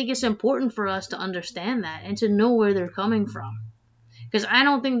I think it's important for us to understand that and to know where they're coming from. Because I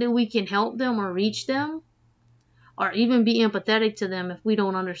don't think that we can help them or reach them or even be empathetic to them if we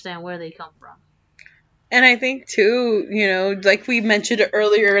don't understand where they come from. And I think, too, like we mentioned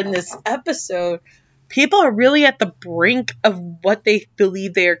earlier in this episode, people are really at the brink of what they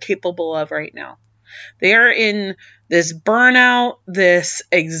believe they are capable of right now. They are in this burnout, this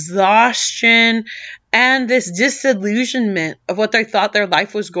exhaustion, and this disillusionment of what they thought their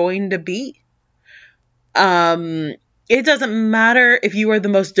life was going to be. It doesn't matter if you are the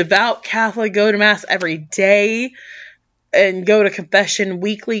most devout Catholic, go to Mass every day and go to confession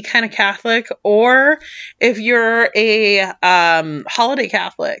weekly kind of Catholic, or if you're a holiday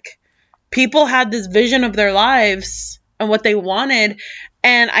Catholic. People had this vision of their lives and what they wanted,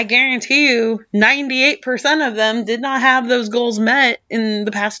 and I guarantee you 98% of them did not have those goals met in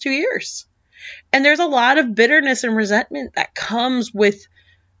the past 2 years. And there's a lot of bitterness and resentment that comes with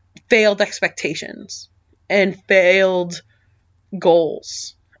failed expectations and failed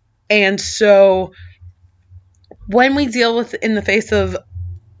goals. And so when we deal with in the face of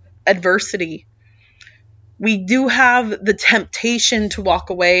adversity, we do have the temptation to walk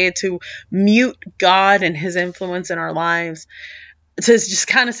away, to mute God and his influence in our lives, to just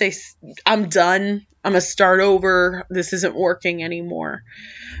kind of say, I'm done. I'm going to start over. This isn't working anymore.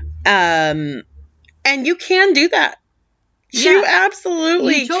 And you can do that. Yeah, you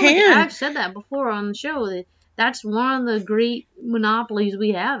absolutely can. I've said that before on the show. That's one of the great monopolies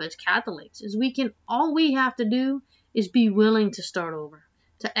we have as Catholics. Is all we have to do is be willing to start over,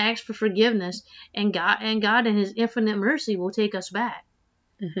 to ask for forgiveness, and God in his infinite mercy will take us back.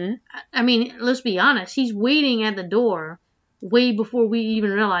 Mm-hmm. I mean, let's be honest. He's waiting at the door way before we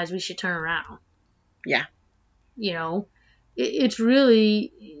even realize we should turn around. Yeah. It's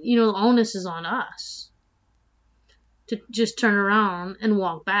really, the onus is on us to just turn around and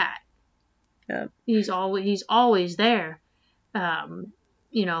walk back. Yeah. He's always there. But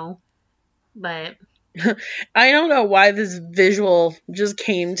I don't know why this visual just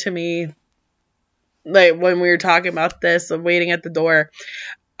came to me, like when we were talking about this of waiting at the door.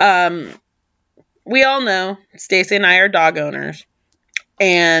 We all know Stacy and I are dog owners,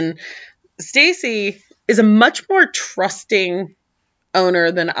 and Stacy is a much more trusting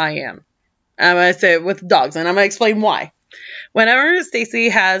owner than I am. I'm going to say it with dogs, and I'm going to explain why. Whenever Stacy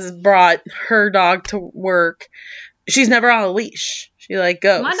has brought her dog to work, she's never on a leash. She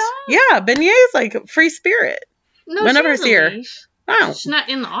goes. My dog? Yeah, Beignet's like a free spirit. No, whenever she's here. Leash. Oh. She's not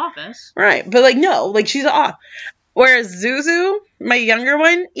in the office. Right, but no, she's off. Whereas Zuzu, my younger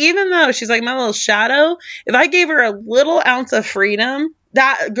one, even though she's like my little shadow, if I gave her a little ounce of freedom,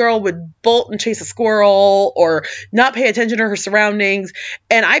 that girl would bolt and chase a squirrel or not pay attention to her surroundings.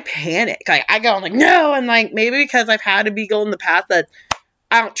 And I panic. I go, I'm like, no. And maybe because I've had a beagle in the past that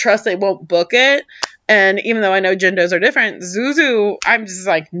I don't trust they won't book it. And even though I know gendos are different, Zuzu, I'm just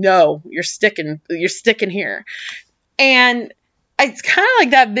like, no, you're sticking here. And it's kind of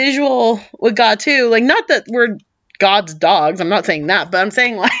like that visual with God too. Not that we're God's dogs. I'm not saying that, but I'm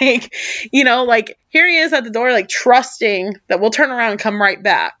saying here he is at the door, trusting that we'll turn around and come right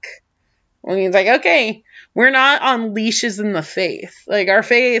back. And he's like, okay, we're not on leashes in the faith. Our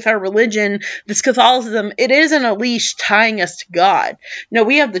faith, our religion, this Catholicism, it isn't a leash tying us to God. No,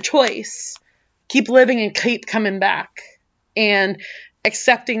 we have the choice. Keep living and keep coming back. And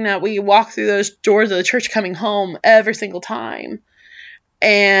accepting that we walk through those doors of the church coming home every single time.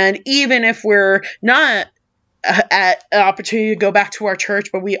 And even if we're not at an opportunity to go back to our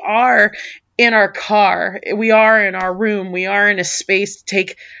church, but we are in our car, we are in our room, we are in a space to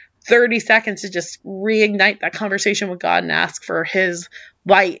take 30 seconds to just reignite that conversation with God and ask for his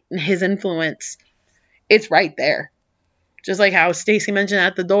light and his influence. It's right there. Just like how Stacy mentioned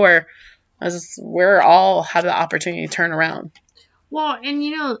at the door, we're all have the opportunity to turn around. Well, and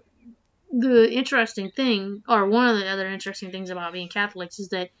the interesting thing, or one of the other interesting things about being Catholics is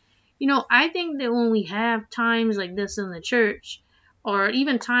that, I think that when we have times like this in the church, or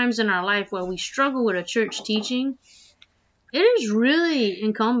even times in our life where we struggle with a church teaching, it is really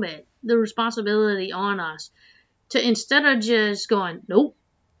incumbent, the responsibility on us, to instead of just going, nope,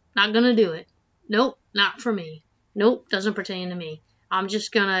 not going to do it. Nope, not for me. Nope, doesn't pertain to me. I'm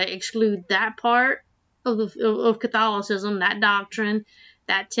just going to exclude that part of Catholicism, that doctrine,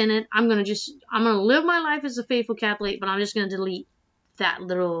 that tenet. I'm going to live my life as a faithful Catholic, but I'm just going to delete that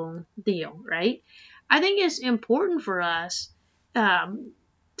little deal, right? I think it's important for us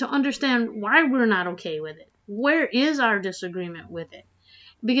to understand why we're not okay with it. Where is our disagreement with it?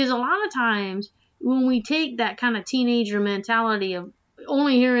 Because a lot of times when we take that kind of teenager mentality of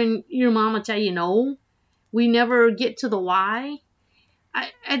only hearing your mama tell you no, we never get to the why.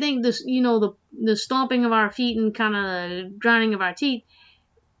 I think this, the stomping of our feet and kind of the grinding of our teeth,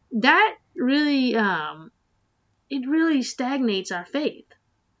 that really, it really stagnates our faith,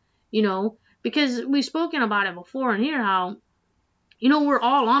 because we've spoken about it before in here, how, we're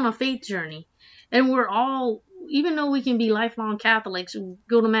all on a faith journey, and we're all, even though we can be lifelong Catholics,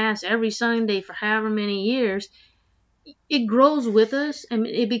 go to Mass every Sunday for however many years, it grows with us and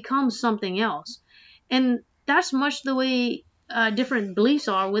it becomes something else. And that's much the way different beliefs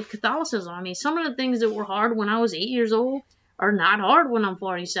are with Catholicism. I mean, some of the things that were hard when I was 8 years old are not hard when I'm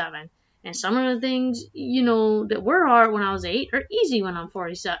 47. And some of the things, that were hard when I was 8 are easy when I'm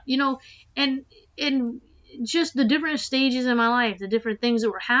 47. And just the different stages in my life, the different things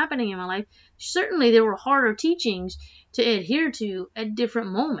that were happening in my life, certainly there were harder teachings to adhere to at different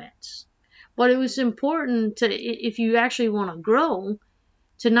moments. But it was important to, if you actually want to grow,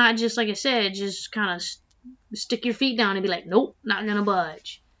 to not just, like I said, just kind of stick your feet down and be like, nope, not going to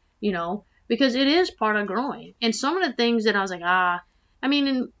budge, because it is part of growing. And some of the things that I was like,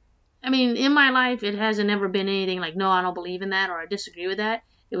 in my life, it hasn't ever been anything like, no, I don't believe in that, or I disagree with that.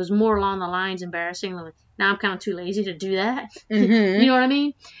 It was more along the lines embarrassing. Like, now I'm kind of too lazy to do that. Mm-hmm. You know what I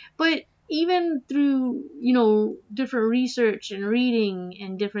mean? But even through, different research and reading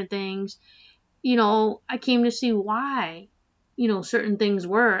and different things, I came to see why, certain things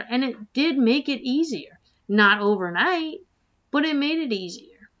were. And it did make it easier. Not overnight, but it made it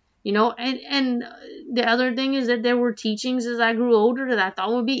easier. And the other thing is that there were teachings as I grew older that I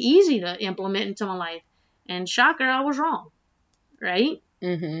thought would be easy to implement into my life. And shocker, I was wrong. Right?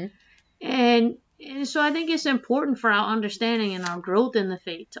 Mm-hmm. And so I think it's important for our understanding and our growth in the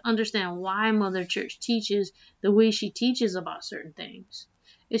faith to understand why Mother Church teaches the way she teaches about certain things,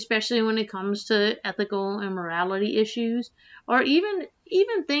 especially when it comes to ethical and morality issues, or even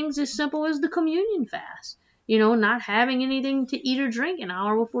things as simple as the communion fast. Not having anything to eat or drink an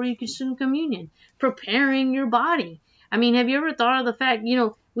hour before you consume communion, preparing your body. I mean, have you ever thought of the fact,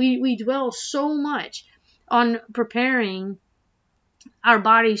 we dwell so much on preparing our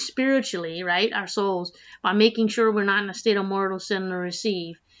bodies spiritually, right? Our souls, by making sure we're not in a state of mortal sin to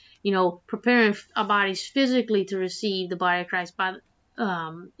receive. Preparing our bodies physically to receive the body of Christ by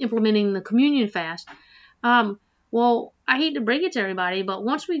implementing the communion fast. Well, I hate to break it to everybody, but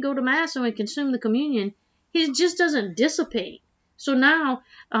once we go to Mass and we consume the communion, it just doesn't dissipate. So now,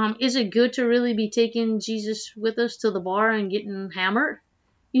 is it good to really be taking Jesus with us to the bar and getting hammered?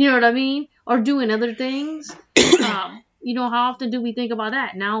 You know what I mean? Or doing other things? How often do we think about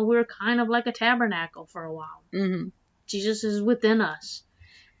that? Now we're kind of like a tabernacle for a while. Mm-hmm. Jesus is within us.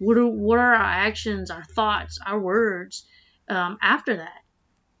 What are our actions, our thoughts, our words after that?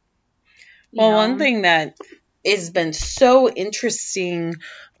 Well, one thing that has been so interesting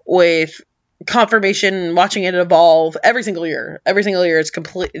with confirmation, watching it evolve every single year is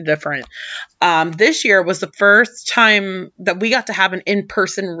completely different. This year was the first time that we got to have an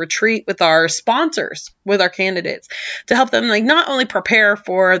in-person retreat with our sponsors, with our candidates, to help them not only prepare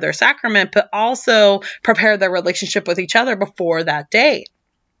for their sacrament, but also prepare their relationship with each other before that day.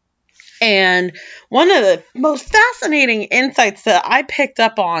 And one of the most fascinating insights that I picked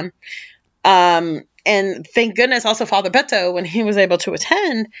up on, and thank goodness also Father Beto, when he was able to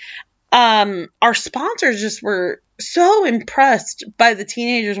attend, our sponsors just were so impressed by the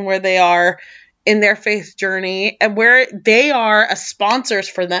teenagers and where they are in their faith journey and where they are as sponsors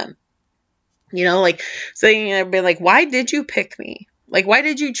for them. Saying, they'd be like, why did you pick me? Like, why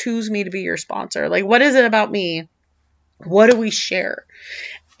did you choose me to be your sponsor? Like, what is it about me? What do we share?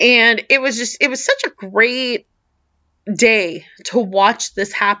 And it was such a great day to watch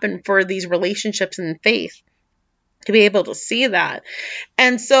this happen for these relationships in faith, to be able to see that.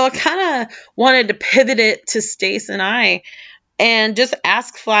 And so I kind of wanted to pivot it to Stace and I and just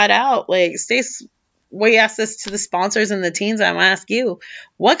ask flat out, like, Stace, we asked this to the sponsors and the teens. I'm going to ask you,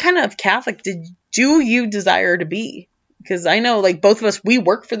 what kind of Catholic do you desire to be? Because I know, both of us, we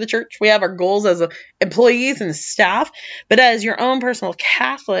work for the church. We have our goals as employees and staff. But as your own personal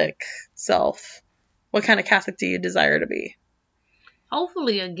Catholic self, what kind of Catholic do you desire to be?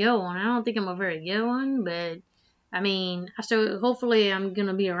 Hopefully a good one. I don't think I'm a very good one, but hopefully I'm going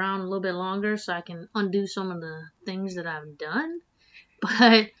to be around a little bit longer so I can undo some of the things that I've done.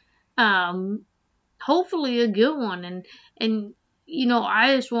 But hopefully a good one. And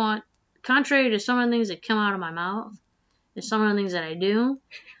I just want, contrary to some of the things that come out of my mouth and some of the things that I do,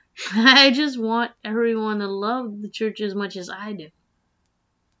 I just want everyone to love the church as much as I do.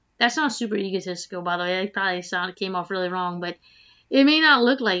 That sounds super egotistical, by the way. It probably came off really wrong, but it may not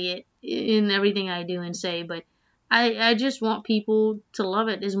look like it in everything I do and say, but I just want people to love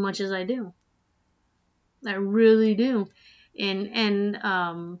it as much as I do. I really do. And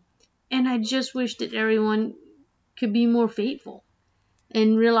I just wish that everyone could be more faithful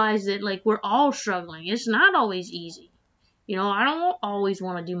and realize that, we're all struggling. It's not always easy. I don't always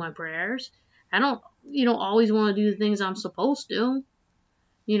want to do my prayers. I don't, always want to do the things I'm supposed to.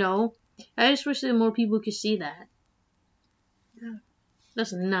 I just wish that more people could see that. Yeah.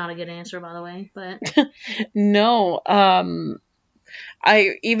 That's not a good answer, by the way, but no.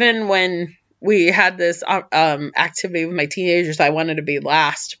 Even when we had this activity with my teenagers. I wanted to be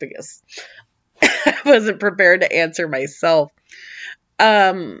last because I wasn't prepared to answer myself.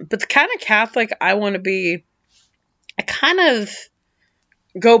 But the kind of Catholic I want to be, I kind of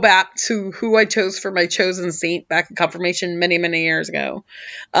go back to who I chose for my chosen saint back in confirmation many, many years ago.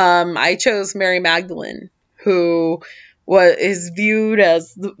 I chose Mary Magdalene, who is viewed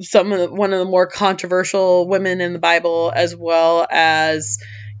as one of the more controversial women in the Bible, as well as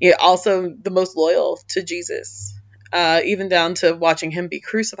also the most loyal to Jesus, even down to watching him be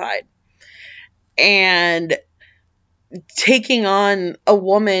crucified. And taking on a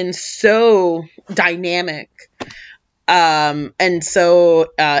woman so dynamic and so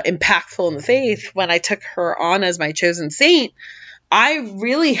impactful in the faith, when I took her on as my chosen saint, I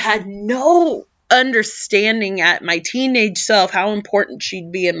really had no understanding at my teenage self how important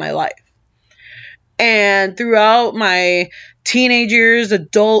she'd be in my life. And throughout my teenage years,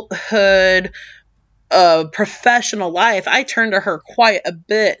 adulthood, professional life, I turned to her quite a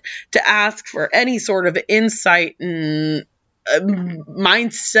bit to ask for any sort of insight and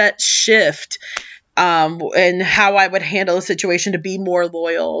mindset shift, and how I would handle a situation to be more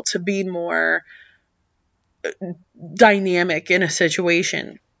loyal, to be more dynamic in a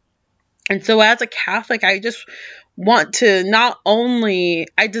situation. And so as a Catholic, I just want to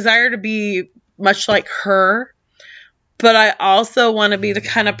I desire to be much like her, but I also want to be the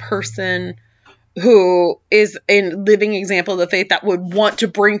kind of person who is a living example of the faith that would want to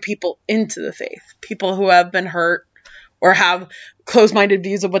bring people into the faith. People who have been hurt or have closed-minded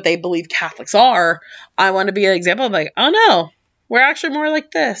views of what they believe Catholics are. I want to be an example of like, oh no, we're actually more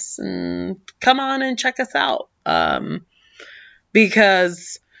like this, and come on and check us out.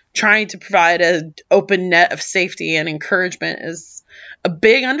 Because trying to provide an open net of safety and encouragement is a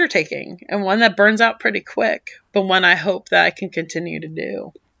big undertaking, and one that burns out pretty quick, but one I hope that I can continue to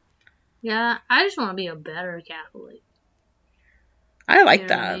do. Yeah, I just want to be a better Catholic. I like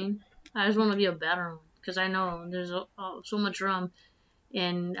that. I just want to be a better one, because I know there's so much room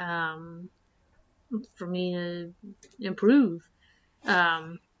and for me to improve.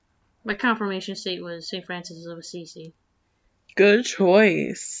 My confirmation saint was St. Francis of Assisi. Good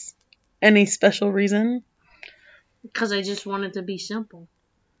choice. Any special reason? Because I just wanted to be simple.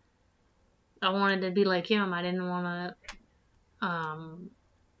 I wanted to be like him. I didn't want to,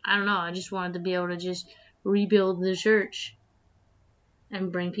 I don't know, I just wanted to be able to just rebuild the church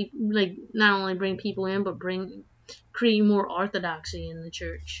and bring people, like, not only bring people in, but create more orthodoxy in the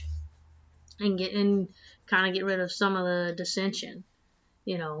church and kind of get rid of some of the dissension,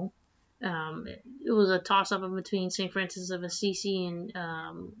 you know. It was a toss-up between St. Francis of Assisi and,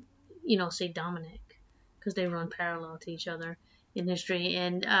 St. Dominic, because they run parallel to each other in history.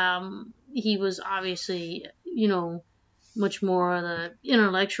 And he was obviously, much more of the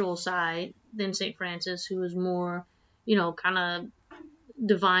intellectual side than St. Francis, who was more, kind of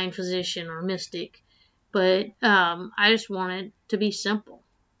divine physician or mystic. But I just wanted to be simple.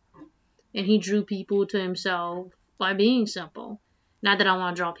 And he drew people to himself by being simple. Not that I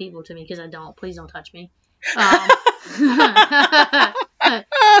want to draw people to me, because I don't. Please don't touch me.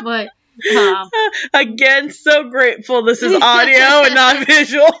 But again, so grateful this is audio and not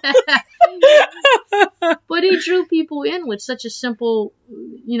visual. But he drew people in with such a simple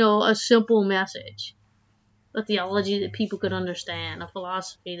message. A theology that people could understand, a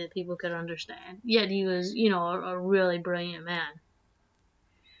philosophy that people could understand. Yet he was, a really brilliant man.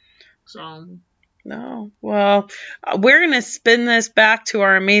 So... No. Well, we're going to spin this back to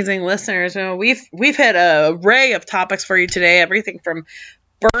our amazing listeners. We've hit an array of topics for you today, everything from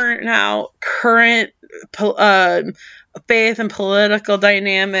burnout, current faith and political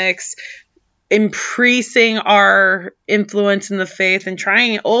dynamics, increasing our influence in the faith, and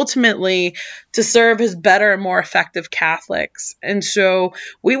trying ultimately to serve as better and more effective Catholics. And so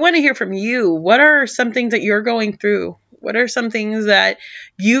we want to hear from you. What are some things that you're going through? What are some things that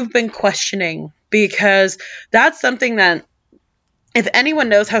you've been questioning? Because that's something that, if anyone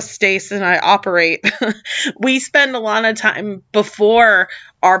knows how Stace and I operate, we spend a lot of time before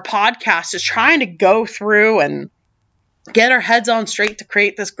our podcast just trying to go through and get our heads on straight to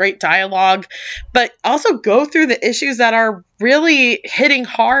create this great dialogue, but also go through the issues that are really hitting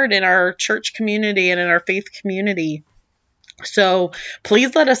hard in our church community and in our faith community. So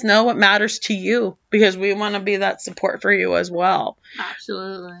please let us know what matters to you, because we want to be that support for you as well.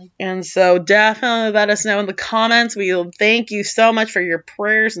 Absolutely. And so definitely let us know in the comments. We'll thank you so much for your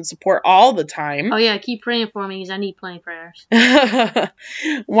prayers and support all the time. Oh, yeah, keep praying for me because I need plenty of prayers.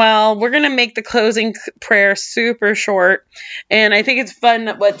 Well, we're going to make the closing prayer super short. And I think it's fun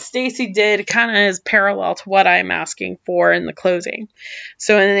that what Stacy did kind of is parallel to what I'm asking for in the closing.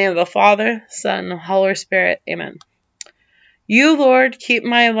 So in the name of the Father, Son, and Holy Spirit, amen. You, Lord, keep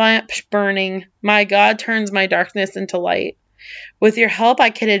my lamp burning. My God turns my darkness into light. With your help, I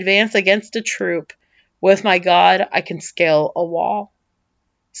can advance against a troop. With my God, I can scale a wall.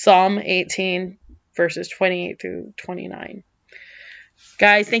 Psalm 18, verses 28 through 29.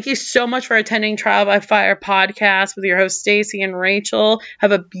 Guys, thank you so much for attending Trial by Fire podcast with your host, Stacy and Rachel.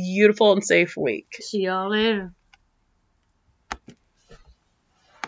 Have a beautiful and safe week. See y'all later.